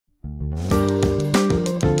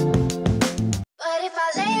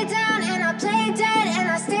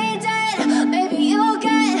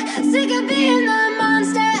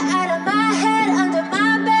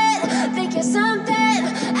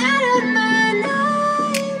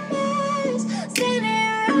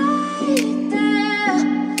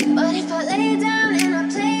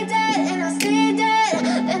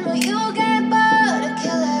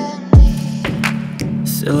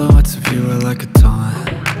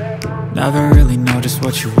Never really know just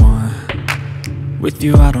what you want. With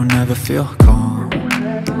you I don't ever feel calm.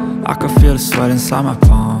 I can feel the sweat inside my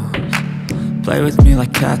palms. Play with me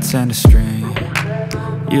like cats and a string.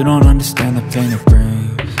 You don't understand the pain it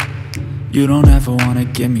brings. You don't ever wanna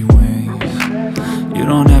give me wings. You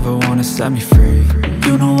don't ever wanna set me free.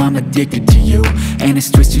 You know I'm addicted to you, and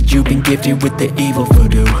it's twisted, you've been gifted with the evil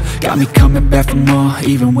voodoo. Got me coming back for more,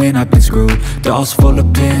 even when I've been screwed. Dolls full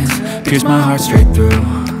of pins, pierce my heart straight through.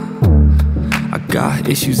 I got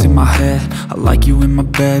issues in my head, I like you in my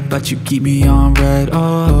bed, but you keep me on red.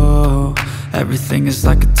 Oh, everything is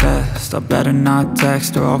like a test, I better not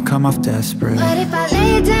text or I'll come off desperate. But if I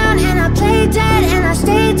lay down and I play dead and I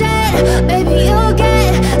stay dead, baby you'll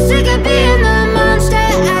get sick of being the monster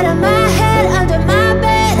out of my head, under my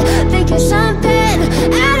bed, thinking something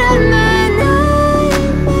out of my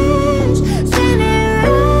nightmares, standing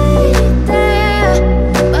right there.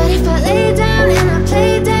 But if I lay down and I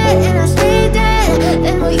play dead and I stay dead,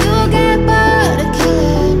 then will you get bored of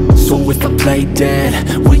killing? So if I play dead,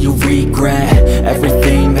 will you regret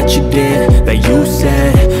everything that you did, that you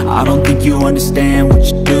said? I don't think you understand what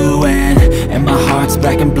you're doing, and my heart's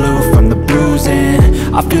black and blue from the bruising.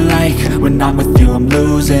 I feel like when I'm with you I'm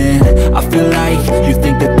losing. I feel like you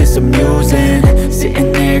think that this amusing,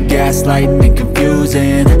 sitting there gaslighting and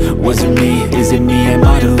confusing. Was it me? Is it me? Am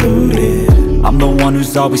I deluded? I'm the one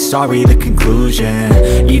who's always sorry, the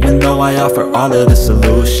conclusion, even though I offer all of the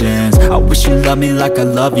solutions. I wish you loved me like I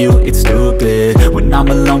love you, it's stupid. When I'm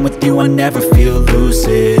alone with you I never feel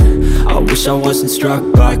lucid. I wish I wasn't struck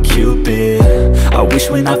by Cupid. I wish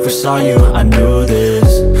when I first saw you I knew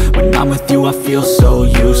this. When I'm with you I feel so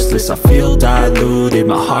useless, I feel diluted,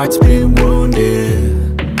 my heart's been wounded.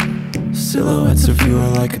 Silhouettes of you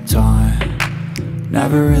are like a taunt.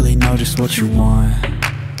 Never really know just what you want.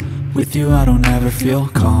 With you I don't ever feel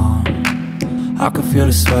calm. I can feel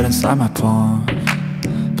the sweat inside my palms.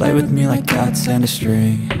 Play with me like cats and a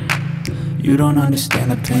string. You don't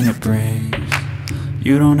understand the pain it brings.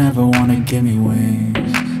 You don't ever wanna give me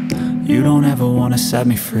wings. You don't ever wanna set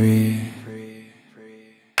me free.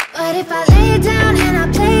 But if I lay down and I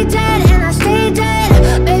play dead and I stay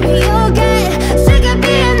dead, baby you'll get sick of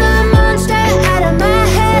being the monster out of my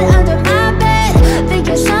head, under my bed,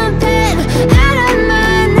 thinking something out of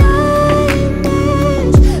my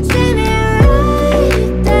nightmares, standing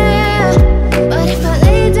right there. But if I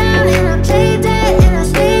lay down and I play dead and I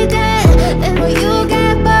stay dead, then will you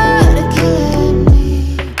get bored of killing me?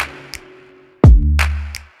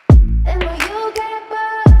 Then will you get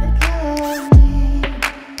bored of killing me?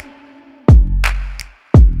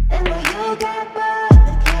 Then will you get bored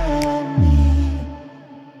of killing me?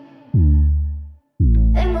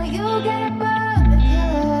 Then will you get bored of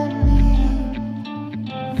killing me?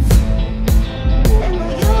 Then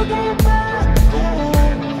will you get bored of killing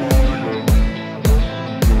me?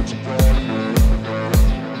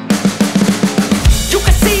 You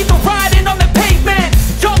can see the writing on the pavement.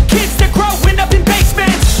 Young kids, they're growing up in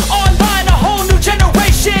basements. Online, a whole new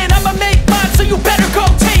generation. I'ma make mine, so you better go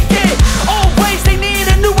take it. Always, they need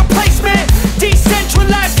a new replacement.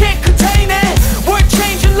 Decentralized, can't contain it. We're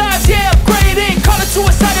changing lives, yeah, upgrading. Call it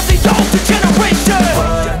suicide of the older generation.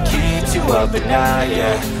 What keeps you up at night,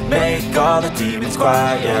 yeah? Make all the demons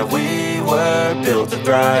quiet, yeah. We were built to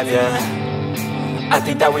thrive, yeah. I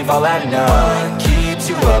think that we've all had enough. What keeps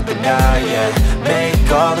you up at night, yeah?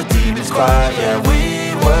 Make all the demons quiet, yeah.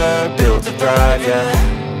 We were built to thrive, yeah.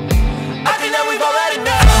 I think that we've all had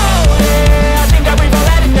enough. Oh, yeah, I think that we've all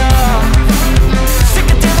had enough. Sick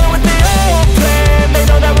of dealing with the old plan. They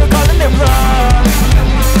know that we're calling it wrong.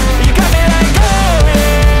 You got me like, oh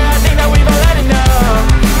yeah, I think that we've all had enough.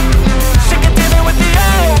 Sick of dealing with the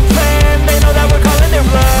old plan. They know that we're calling it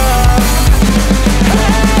wrong.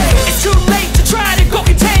 Hey, it's too late to try to go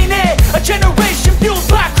contain it. A generation fueled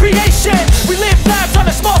by creation. We live lives on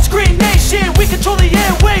a small screen nation. We control the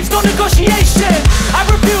airwaves, no negotiation. I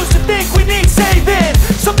refuse to think we need saving.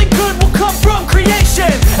 Something good will come from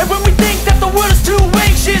creation. And when we think that the world is too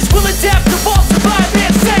anxious, we'll adapt, evolve, survive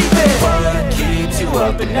and save it. What keeps you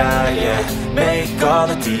up at night, yeah? Make all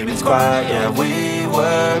the demons quiet, yeah. We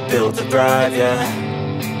were built to thrive, yeah.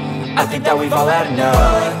 I think that we've all had enough.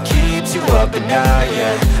 What keeps you up at night,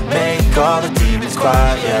 yeah? Make all the demons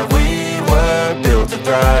quiet, yeah. We were built to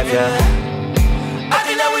thrive, yeah. I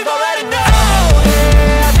think that we've all had enough. Oh,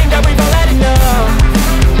 yeah, I think that we've all had enough.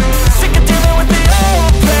 Sick of dealing with the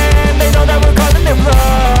old plan. They know that we're calling it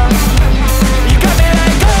wrong. You got me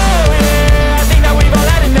like, oh yeah, I think that we've all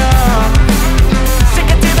had enough. Sick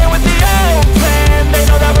of dealing with the old plan. They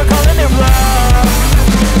know that we're calling it wrong.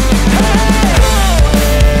 Hey, oh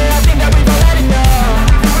yeah, I think that we've all had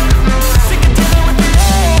enough. Sick of dealing with the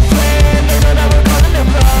old plan.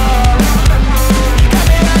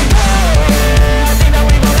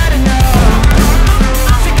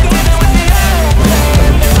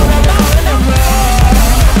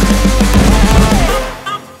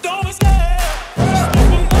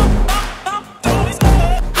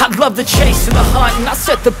 the chase and the hunt, and I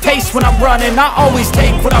set the pace when I'm running. I always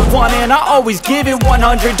take what I want and I always give it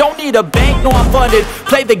 100. Don't need a bank, no I'm funded.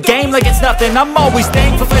 Play the game like it's nothing. I'm always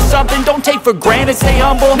thankful for something. Don't take for granted, stay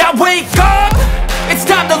humble. Now wake up! It's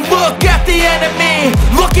time to look at the enemy.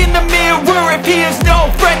 Look in the mirror if he is no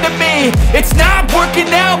friend to me. It's not working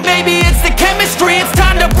out, maybe it's the chemistry. It's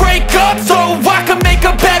time to break up so I can make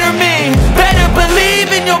a better me. Better believe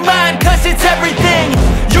in your mind, cause it's everything.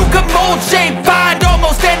 You can mold, shape, find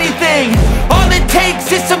almost anything. All it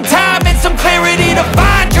takes is some time and some clarity to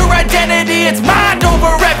find your identity. It's mind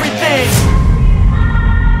over everything.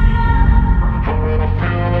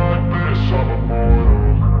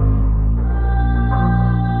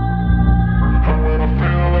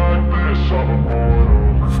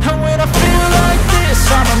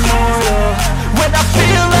 I'm immortal. When I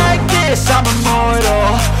feel like this, I'm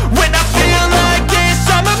immortal. When I feel like this,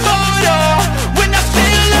 I'm immortal. When I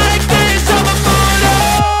feel like this, I'm immortal.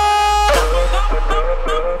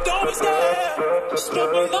 Don't be scared. Just give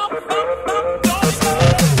me up. Don't be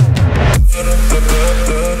scared.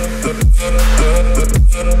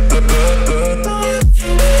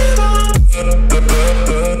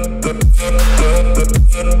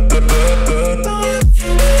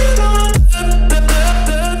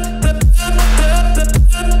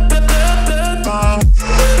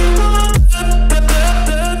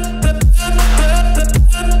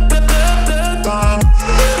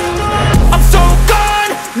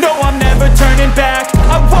 Back.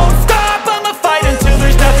 I won't stop, I'ma fight until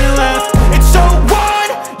there's nothing left. It's so on,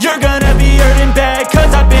 you're gonna be hurting bad,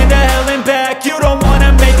 cause I've been to hell and back. You don't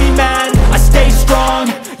wanna make me mad, I stay strong,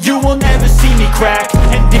 you will never see me crack.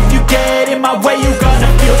 And if you get in my way, you're gonna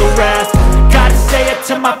feel the wrath. Gotta say it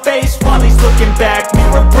to my face while he's looking back.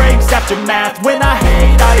 Mirror breaks after math, when I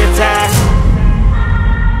hate I attack.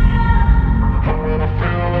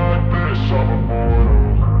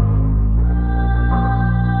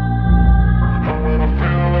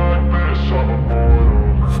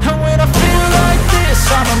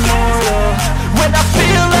 I'm immortal. When I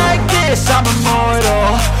feel like this, I'm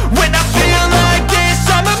immortal. When I feel like this,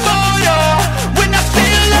 I'm immortal. When I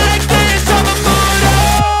feel like this, I'm immortal.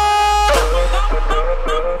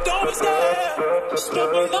 Don't be scared. Just give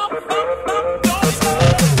me up. Don't be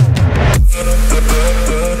scared.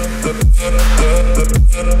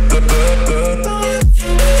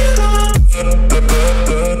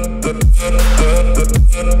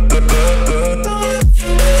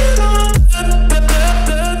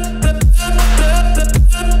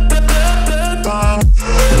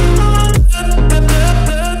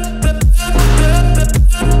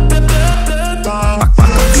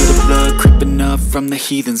 From the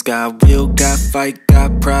heathens, got will, got fight,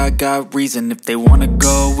 got pride, got reason. If they wanna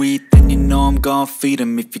go eat, then you know I'm gon' feed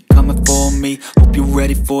them. If you're coming for me, hope you're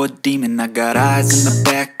ready for a demon. I got eyes in the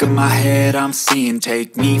back of my head, I'm seeing.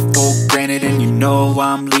 Take me for granted and you know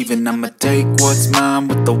I'm leaving. I'ma take what's mine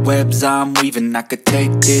with the webs I'm weaving. I could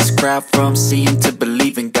take this crowd from seeing to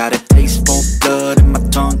believing. Got a taste for blood and my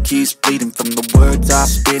tongue keeps bleeding. From the words I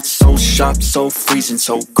spit, so sharp, so freezing.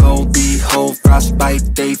 So cold, behold,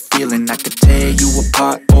 frostbite they feeling. I could tear you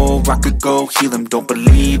apart or I could go heal them. Don't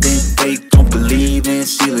believe in fate, don't believe in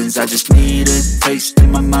ceilings. I just need a taste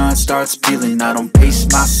and my mind starts peeling. I don't pace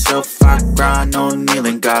myself, I grind on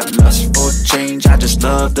kneeling. Got lust for change, I just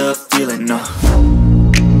love the feeling.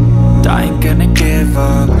 I ain't gonna give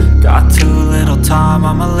up. Got too little time,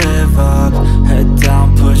 I'ma live up. Head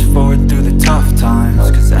down, push forward through the tough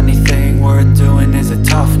times. Cause anything worth doing is a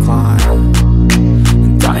tough climb.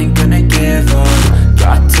 And I ain't gonna give up.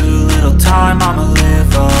 Got too little time, I'ma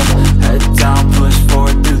live up. Head down, push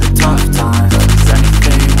forward through the tough times. Cause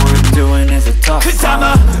anything worth doing is a tough climb. Cause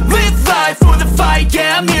I'ma live life for the fight,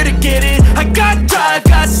 yeah, I'm here to get it. I got drive,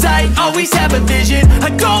 got sight, always have a vision. I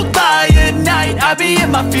go by at night, I be in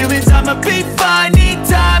my feelings. I'ma be fine, need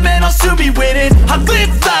time and I'll soon be winning. I live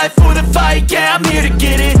life for the fight, yeah, I'm here to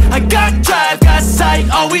get it. I got drive, got sight,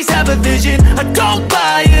 always have a vision. I go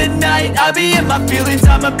by at night, I be in my feelings.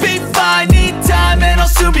 I'ma be fine, need time and I'll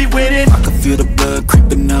soon be winning. I can feel the blood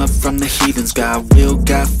creeping up from the heathens. Got will,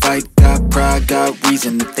 got fight, got pride, got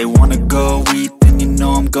reason. If they wanna go eat, then you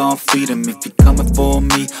know I'm gon' feed them. If you're coming for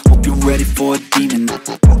me, hope you're ready for a demon. I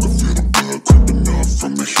can feel the blood creeping up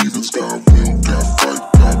from the heathens. Got will, got fight,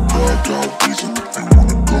 got pride, got reason. If they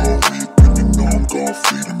wanna go eat, then you know I'm gon'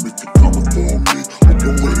 feed them. If you're coming for me, hope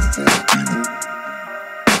you're ready for a demon.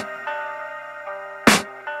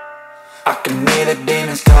 I can hear the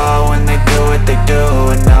demons call when they do what they do.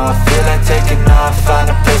 And now I feel like taking off, find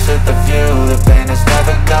a place with a view. The pain is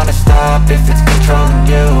never gonna stop if it's controlling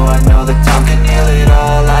you. I know that time can heal it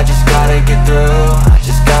all, I just gotta get through. I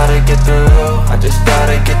just gotta get through, I just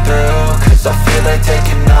gotta get through.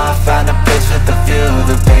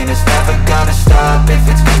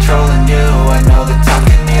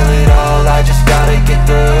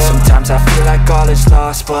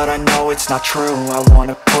 but I know it's not true. I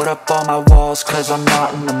wanna put up all my walls cause I'm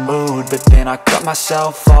not in the mood, but then I cut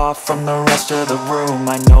myself off from the rest of the room.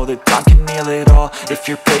 I know that time can heal it all if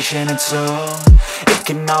you're patient and soon it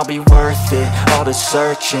can all be worth it, all the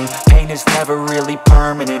searching. Pain is never really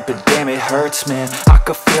permanent, but damn it hurts, man. I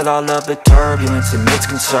could feel all of the turbulence and it's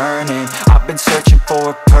concerning. I've been searching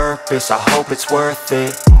for a purpose, I hope it's worth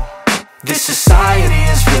it. This society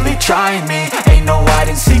is really trying me. Ain't no hide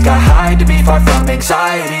and seek, I hide to be far from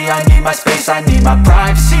anxiety. I need my space, I need my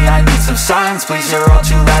privacy, I need some silence, please. You're all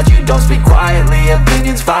too loud, you don't speak quietly.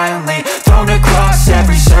 Opinions violently thrown across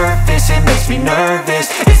every surface, it makes me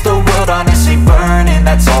nervous. Is the world honestly burning?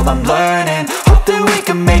 That's all I'm learning. Hope that we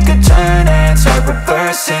can make a turn and start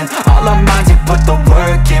reversing all our minds and put the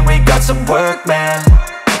work in. We got some work, man.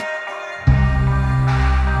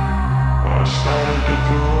 I started to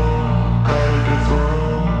do.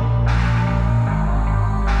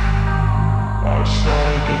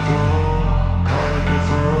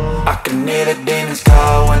 I can hear the demons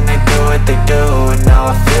call when they do what they do, and now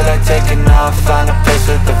I feel like taking off, find a place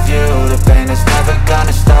with a view. The pain is never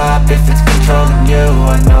gonna stop if it's controlling you.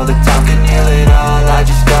 I know that time can heal it all, I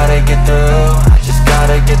just gotta get through. I just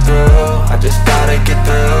gotta get through, I just gotta get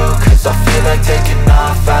through. Cause I feel like taking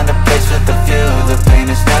off, find a place with a view. The pain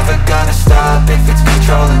is never gonna stop if it's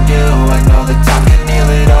controlling you. I know that time can heal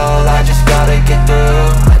it all, I just gotta get through.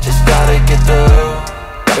 I just gotta get through.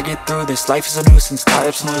 Gotta get through this, life is a nuisance, tie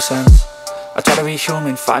up some loose ends. I try to be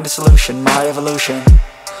human, find a solution, my evolution.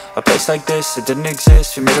 A place like this, it didn't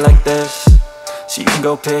exist, we made it like this. So you can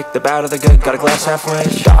go pick the bad or the good, got a glass halfway.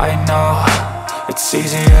 I know, it's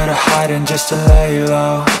easier to hide than just to lay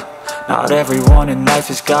low. Not everyone in life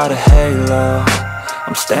has got a halo.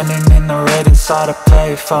 I'm standing in the red inside a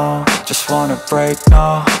payphone, just wanna break,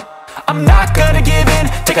 no. I'm not gonna give in,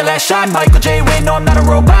 take a last shot, Michael J. Win. No, I'm not a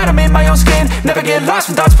robot, I'm in my own skin. Never get lost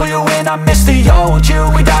when thoughts pull you in. I miss the old you,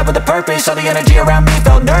 we died with a purpose. All the energy around me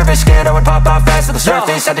felt nervous, scared I would pop out fast to the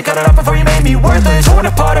surface. Had to cut it off before you made me worthless. Torn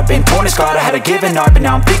apart, I've been torn and scarred. I had a given art, but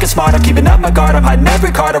now I'm thinking smart. I'm keeping up my guard, I'm hiding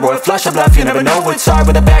every card. A royal flush of bluff, you never know what's hard.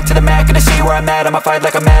 With a back to the mat, gonna see where I'm at. I'ma fight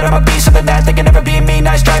like I'm mad, I'ma be something that they can never be me.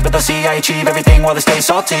 Nice try, but they'll see I achieve everything while they stay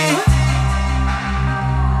salty.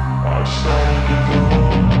 I started to do.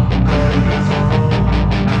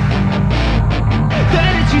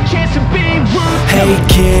 Hey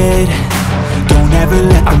kid, don't ever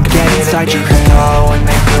let them get inside your head.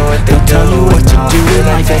 They'll tell you what to do in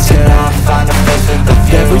life, they said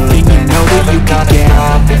everything you know that you can get.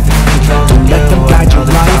 Don't let them guide your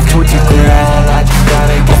life towards regret.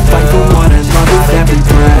 I'll fight for what I love with every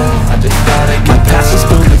breath. My past is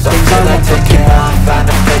filled with things I won't forget.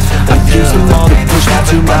 I use them all to push me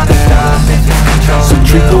to my best. So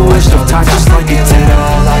treat the worst of time just like a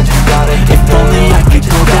test. If only I could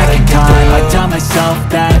go back in time. I tell myself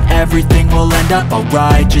that everything will end up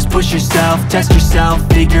alright. Just push yourself, test yourself,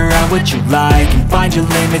 figure out what you like, and find your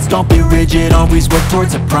limits, don't be rigid, always work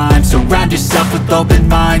towards a prime. Surround yourself with open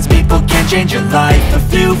minds, people can change your life. A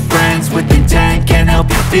few friends with intent can help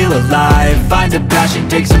you feel alive. Find a passion,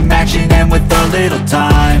 take some action, and with a little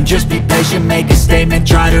time, just be patient, make a statement,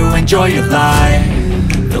 try to enjoy your life.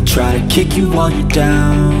 They'll try to kick you while you're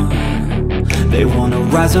down, they wanna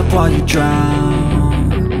rise up while you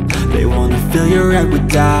drown. They wanna fill your head with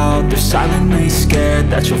doubt, they're silently scared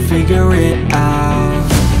that you'll figure it out.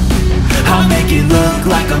 I'll make it look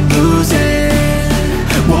like I'm losing,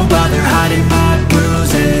 won't bother hiding my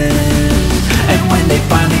bruises. And when they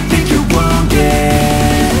finally think you're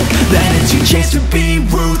wounded, then it's your chance to be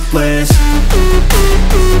ruthless.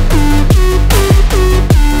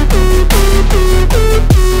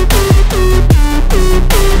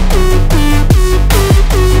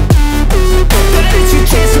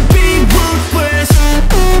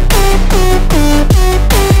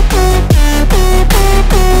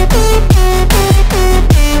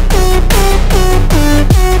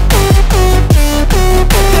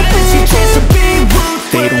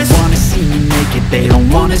 They don't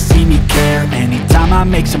wanna see me care. Anytime I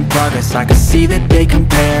make some progress, I can see that they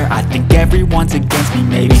compare. I think everyone's against me,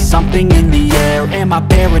 maybe something in the air. Am I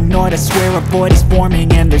paranoid? I swear a void is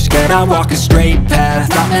forming and they're scared. I walk a straight path,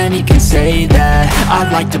 not many can say that.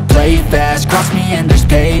 I like to play fast, cross me and there's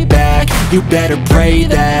payback. You better pray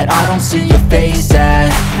that I don't see your face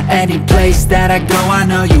at any place that I go. I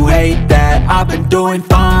know you hate that. I've been doing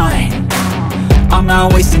fine, I'm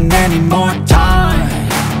not wasting any more time.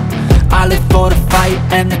 I live for the fight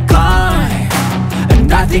and the climb,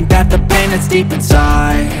 and I think that the pain that's deep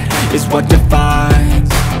inside is what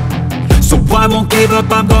defines. So I won't give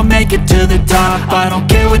up, I'm gonna make it to the top. I don't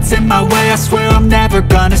care what's in my way, I swear I'm never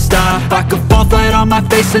gonna stop. I could fall flat on my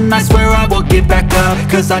face and I swear I will get back up.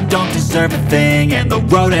 Cause I don't deserve a thing and the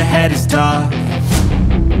road ahead is tough.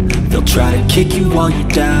 They'll try to kick you while you're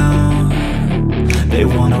down. They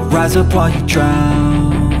wanna rise up while you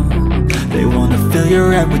drown. They wanna fill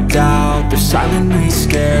your head with doubt. They're silently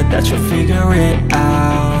scared that you'll figure it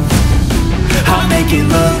out. I'll make it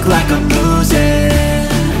look like I'm losing,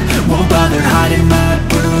 won't bother hiding my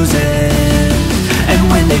bruises. And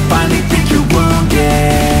when they finally think you're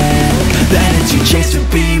wounded, then it's your chance to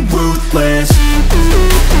be ruthless.